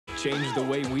changed the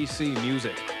way we see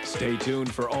music. Stay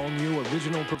tuned for all new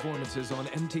original performances on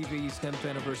MTV's 10th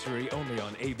anniversary only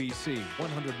on ABC,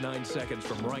 109 seconds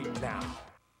from right now.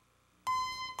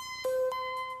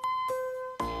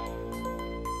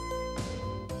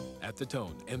 At the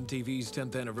Tone, MTV's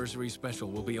 10th anniversary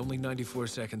special will be only 94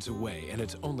 seconds away, and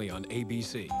it's only on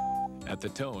ABC. At the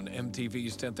Tone,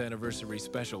 MTV's 10th anniversary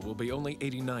special will be only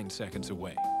 89 seconds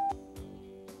away.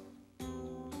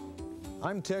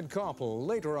 I'm Ted Koppel.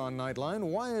 Later on Nightline,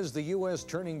 why is the U.S.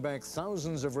 turning back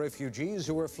thousands of refugees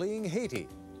who are fleeing Haiti?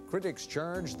 Critics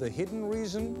charge the hidden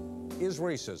reason is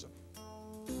racism.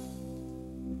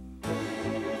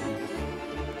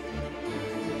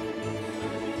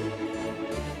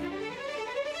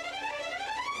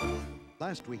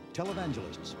 Last week,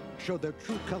 televangelists showed their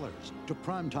true colors to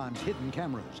Primetime's hidden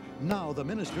cameras. Now the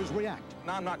ministers react.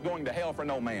 I'm not going to hell for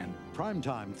no man.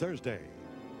 Primetime Thursday.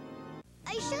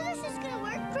 Are you sure this is gonna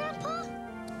work, Grandpa?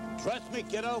 Trust me,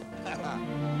 kiddo. And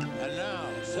now,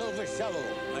 silver shovel,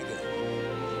 like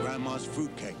a grandma's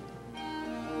fruitcake.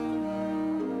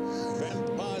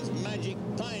 Grandpa's magic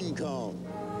pine cone.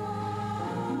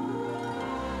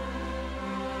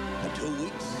 In 2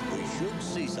 weeks, we should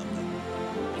see something.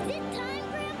 Is it time,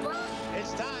 Grandpa?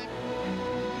 It's time.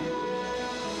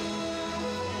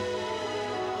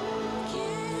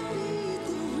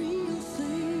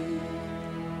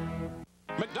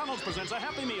 McDonald's presents a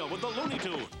Happy Meal with the Looney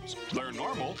Tunes. They're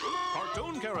normal,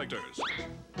 cartoon characters.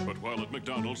 But while at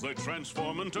McDonald's, they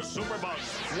transform into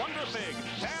Superbugs, Wonder Pig,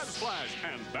 Taz Splash,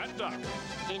 and Bat Duck.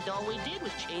 And all we did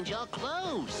was change our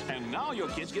clothes. And now your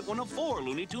kids get one of 4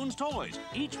 Looney Tunes toys.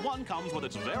 Each one comes with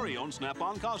its very own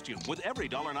Snap-on costume with every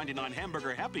 $1.99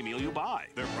 hamburger Happy Meal you buy.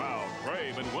 They're proud,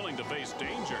 brave, and willing to face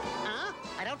danger. Huh?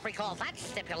 I don't recall that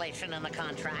stipulation in the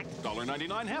contract.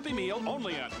 $1.99 Happy Meal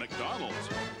only at McDonald's.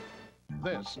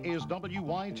 This is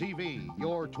WYTV,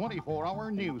 your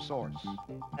 24-hour news source.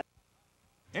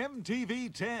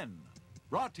 MTV 10,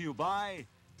 brought to you by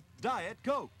Diet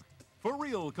Coke. For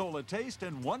real cola taste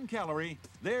and 1 calorie,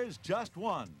 there's just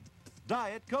one.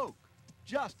 Diet Coke,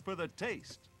 just for the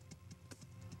taste.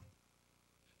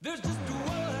 There's just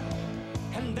one,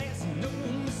 and there's no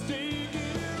mistaking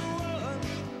one.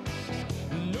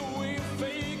 No way of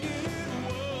faking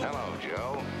one. Hello,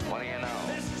 Joe. What do you know?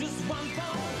 There's just one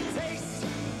for the taste,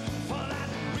 for that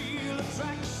real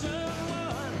attraction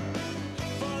one,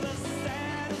 for the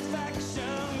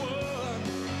satisfaction one.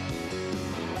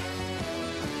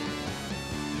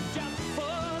 Just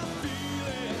for the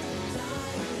feeling,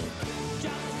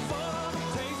 just for the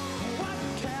taste, 1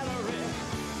 calorie.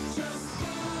 Just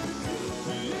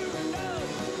you know,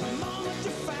 the moment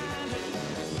you find it,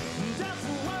 just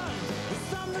one with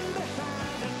something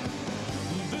behind it.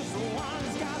 This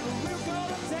one's got a real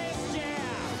cola taste, yeah.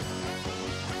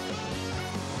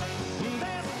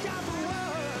 There's just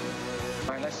one.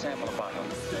 All right, let's sample a bottle.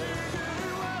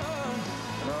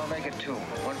 And I'll make it 2.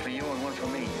 1 for you and 1 for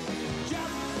me.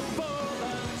 Just for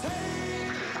the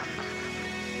taste.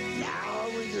 Now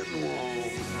we're getting warm.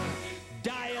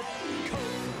 Diet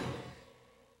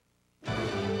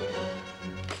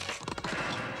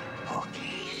Coke.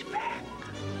 He's back.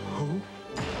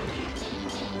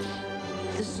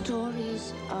 The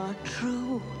stories are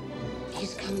true.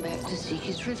 He's come back to seek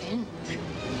his revenge.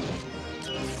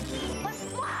 But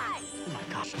why? Oh my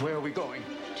gosh, where are we going?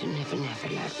 To Never Never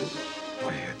Land.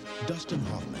 Where? Dustin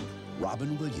Hoffman,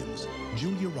 Robin Williams,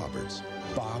 Julia Roberts,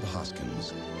 Bob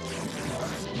Hoskins.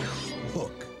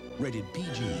 Hook, rated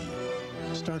PG.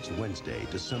 Starts Wednesday,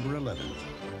 December 11th.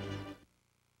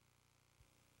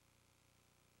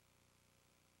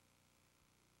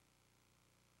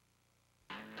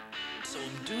 So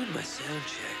I'm doing my sound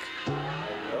check.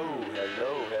 Hello,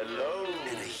 hello, hello.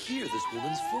 And I hear this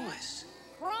woman's voice.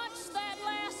 Crunch that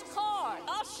last chord.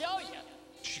 I'll show you.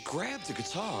 She grabbed the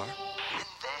guitar. And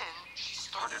then she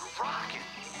started rocking.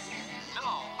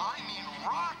 No, I mean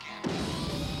rocking.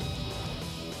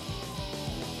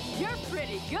 You're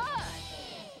pretty good.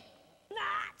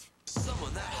 Not.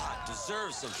 Someone that hot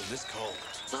deserves something this cold.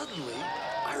 Suddenly,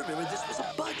 I remembered this was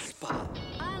a bud spot.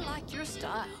 I like your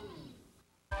style.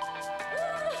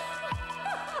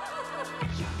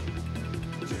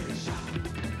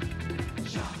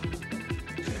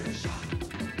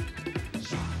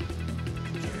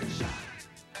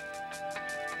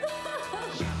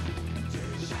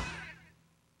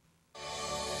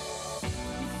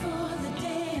 Before the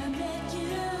day I met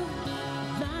you,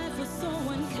 life was so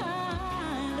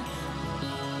unkind.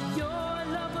 Your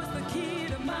love was the key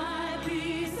to my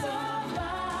peace of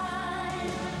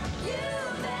mind. You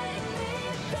made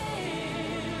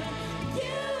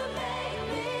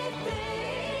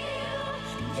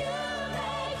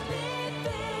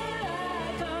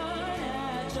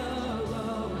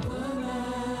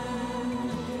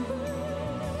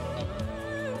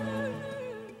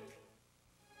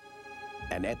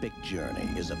An epic journey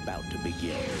is about to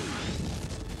begin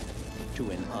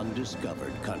to an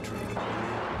undiscovered country.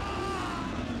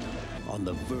 On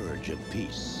the verge of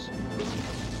peace.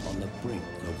 On the brink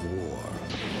of war.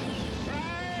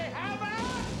 Hey, how about?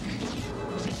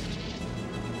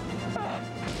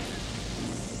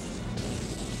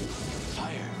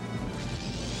 Fire.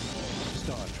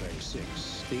 Star Trek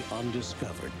 6, The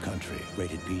Undiscovered Country.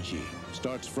 Rated PG.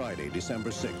 Starts Friday, December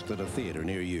 6th at a theater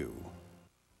near you.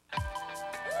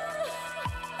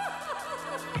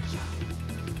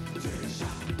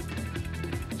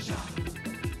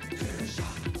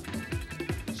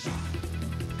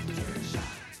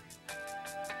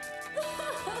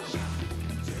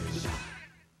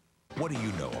 What do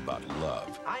you know about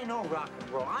love? I know rock and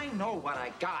roll. I know what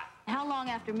I got. How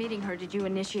long after meeting her did you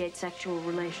initiate sexual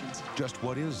relations? Just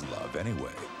what is love,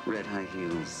 anyway? Red high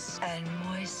heels. And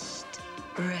moist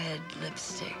red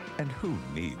lipstick. And who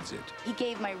needs it? He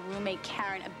gave my roommate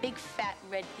Karen a big fat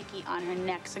red hickey on her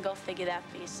neck, so go figure that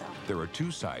for yourself. There are two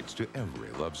sides to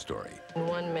every love story. In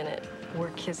 1 minute,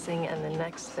 we're kissing, and the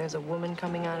next, there's a woman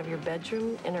coming out of your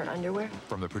bedroom in her underwear.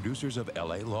 From the producers of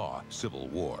L.A. Law, Civil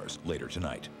Wars, later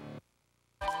tonight.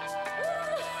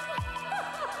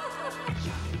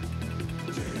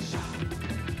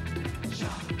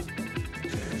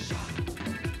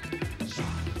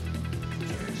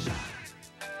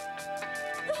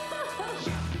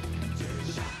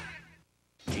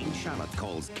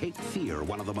 Calls Cape Fear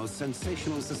one of the most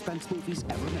sensational suspense movies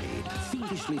ever made.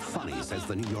 Fiendishly funny, says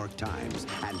the New York Times.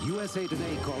 And USA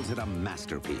Today calls it a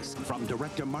masterpiece. From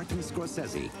director Martin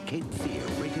Scorsese, Cape Fear,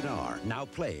 rated R. Now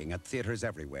playing at theaters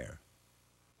everywhere.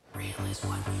 Real is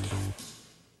what we do.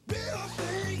 Real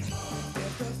things,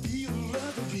 get the feel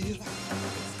of the real.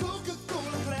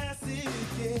 Coca-Cola classic,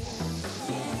 yeah.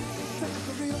 Take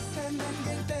the real stand and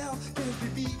get down. Every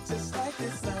beat just like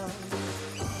it sounds.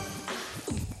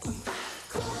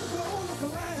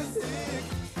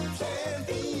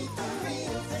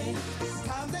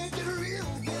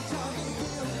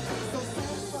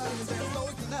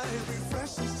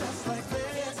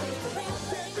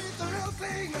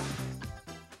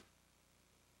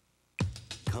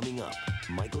 Coming up,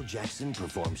 Michael Jackson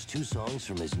performs 2 songs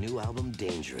from his new album,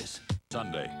 Dangerous.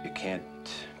 Sunday. You can't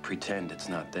pretend it's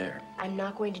not there. I'm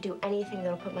not going to do anything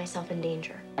that'll put myself in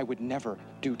danger. I would never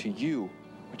do to you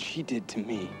what she did to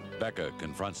me. Becca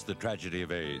confronts the tragedy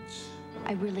of AIDS.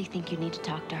 I really think you need to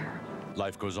talk to her.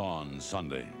 Life Goes On,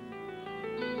 Sunday.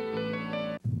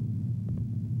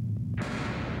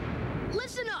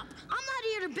 Listen up! I'm not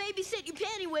here to babysit your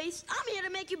panty waist. I'm here to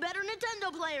make you better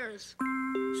Nintendo players.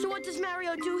 So what does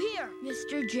Mario do here?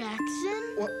 Mr.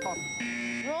 Jackson? What?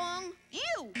 Wrong.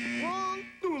 You. Wrong.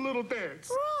 Do a little dance.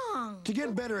 Wrong. To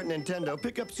get better at Nintendo,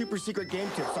 pick up super secret game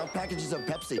tips on packages of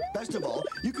Pepsi. Best of all,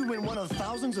 you could win one of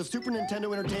thousands of Super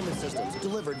Nintendo Entertainment Systems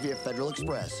delivered via Federal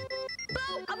Express.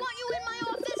 Bo, I want you in my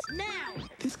office now.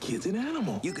 This kid's an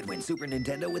animal. You could win Super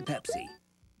Nintendo with Pepsi.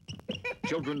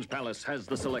 Children's Palace has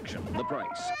the selection, the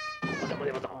price.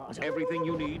 Everything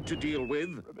you need to deal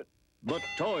with the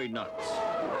toy nuts.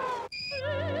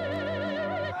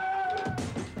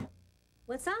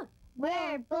 What's up?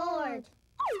 We're bored.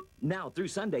 Now through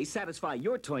Sunday, satisfy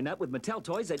your toy nut with Mattel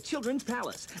toys at Children's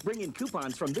Palace. Bring in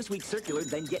coupons from this week's circular,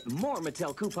 then get more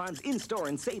Mattel coupons in-store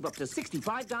and save up to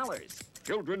 $65.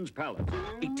 Children's Palace.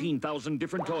 18,000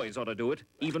 different toys ought to do it,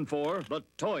 even for the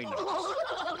toy nuts.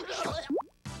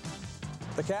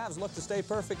 The Cavs look to stay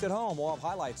perfect at home. We'll have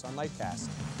highlights on Nightcast.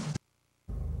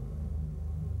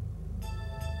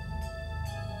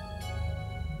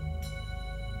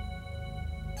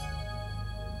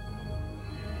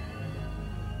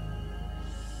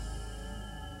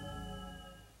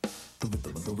 The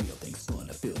rhythm of the real thing's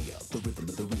gonna fill ya. The rhythm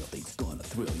of the real thing's gonna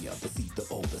thrill ya. The C, the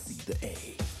O, the C, the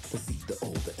A. The C, the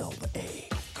O, the L, the A.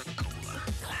 Coca-Cola.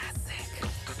 Classic.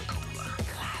 Coca-Cola.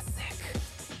 Classic.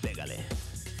 Pégale.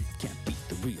 Can't beat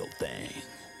the real thing.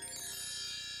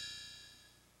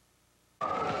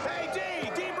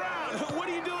 Hey, D Brown, what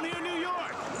are you doing here in New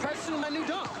York? Practicing my new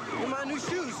dunk in my new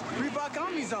shoes, Reebok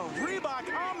Omni Zones.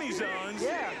 Reebok Omni Zones?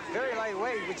 Yeah, very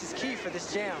lightweight, which is key for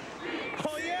this jam.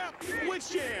 Oh, yeah? Which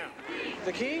jam?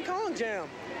 The King Kong jam.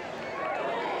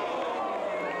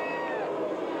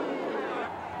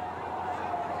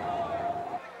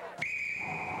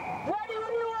 Ready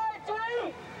when you are,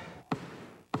 Johnny!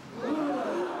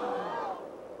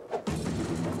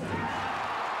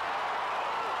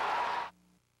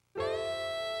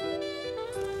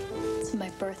 It's my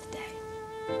birthday.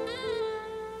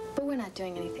 But we're not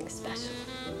doing anything special.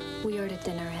 We ordered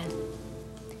dinner in.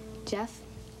 Jeff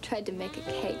tried to make a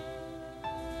cake.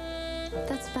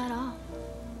 That's about all.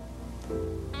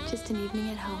 Just an evening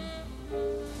at home.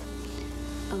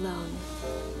 Alone.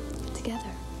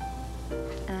 Together.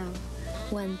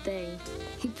 One thing.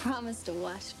 He promised to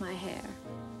wash my hair.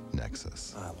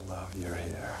 Nexus. I love your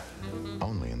hair.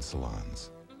 Only in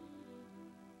salons.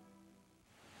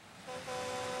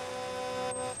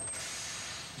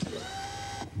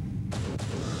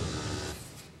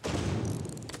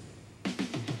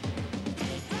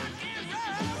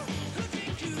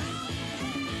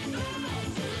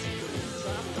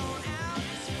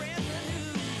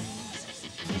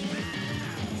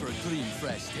 Clean,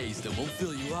 fresh taste that won't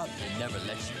fill you up and never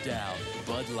let you down.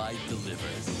 Bud Light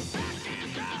delivers.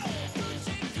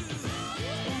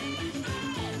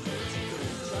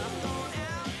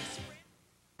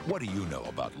 What do you know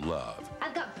about love?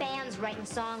 I've got bands writing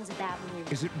songs about me.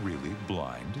 Is it really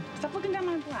blind? Stop looking down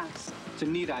my blouse. It's a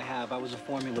need I have. I was a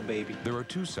formula baby. There are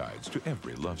two sides to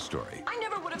every love story. I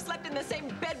never would have slept in the same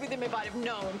bed with him if I'd have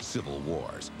known. Civil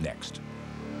Wars, next.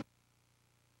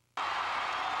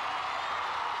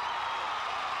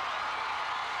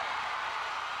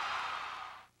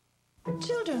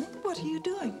 Children, what are you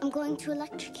doing? I'm going to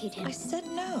electrocute him. I said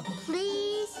no.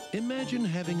 Please? Imagine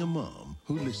having a mom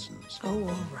who listens. Oh,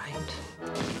 all right.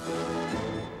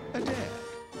 A dad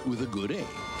with a good aim.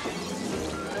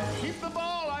 Keep the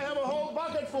ball, I have a whole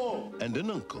bucket full. And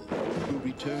an uncle who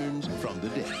returns from the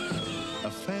dead. A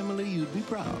family you'd be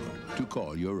proud to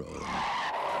call your own.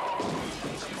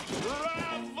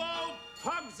 Bravo,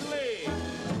 Pugsley!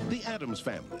 The Addams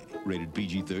Family, rated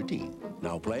PG-13.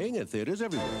 Now playing at theaters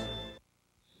everywhere.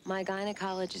 My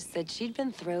gynecologist said she'd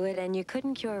been through it and you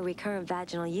couldn't cure a recurrent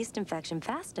vaginal yeast infection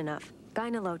fast enough.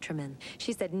 Gynolotremin.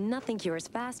 She said nothing cures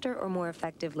faster or more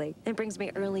effectively. It brings me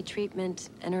early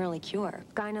treatment and early cure.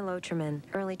 Gynolotremin.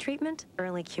 Early treatment,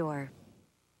 early cure.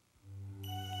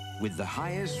 With the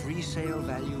highest resale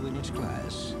value in its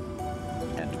class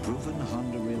and proven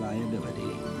Honda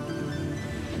reliability,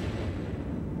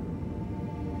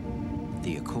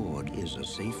 the Accord is a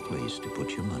safe place to put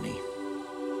your money.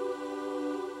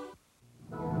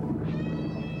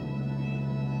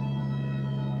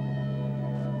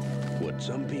 What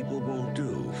some people won't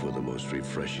do for the most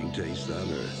refreshing taste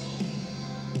on earth.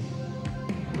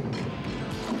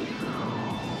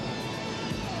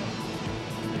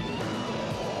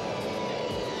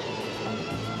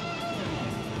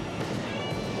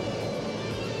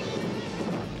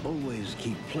 Always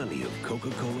keep plenty of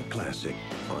Coca-Cola Classic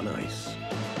on ice.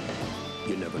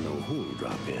 You never know who'll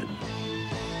drop in.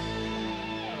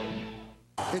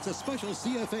 It's a special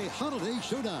CFA Holiday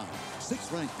Showdown.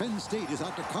 6th-ranked Penn State is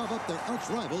out to carve up their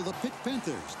arch-rival, the Pitt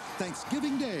Panthers.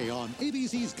 Thanksgiving Day on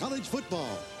ABC's College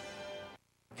Football.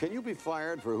 Can you be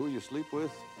fired for who you sleep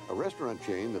with? A restaurant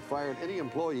chain that fired any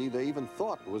employee they even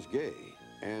thought was gay.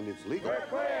 And it's legal. We're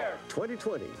clear.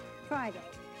 2020. Friday.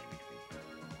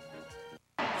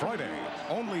 Friday,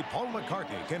 only Paul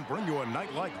McCartney can bring you a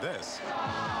night like this.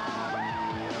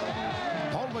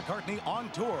 Paul McCartney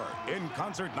on tour in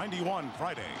Concert 91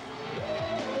 Friday.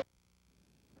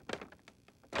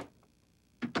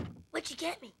 What'd you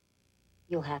get me?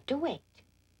 You'll have to wait.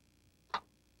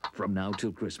 From now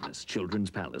till Christmas, Children's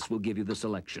Palace will give you the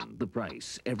selection, the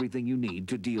price, everything you need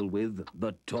to deal with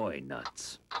the toy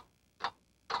nuts. I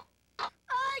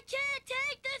can't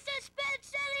take the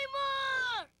suspense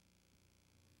anymore!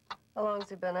 How long's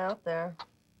he been out there?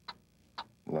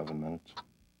 11 minutes.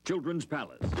 Children's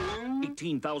Palace.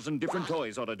 18,000 different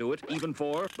toys ought to do it, even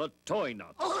for the toy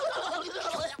nuts.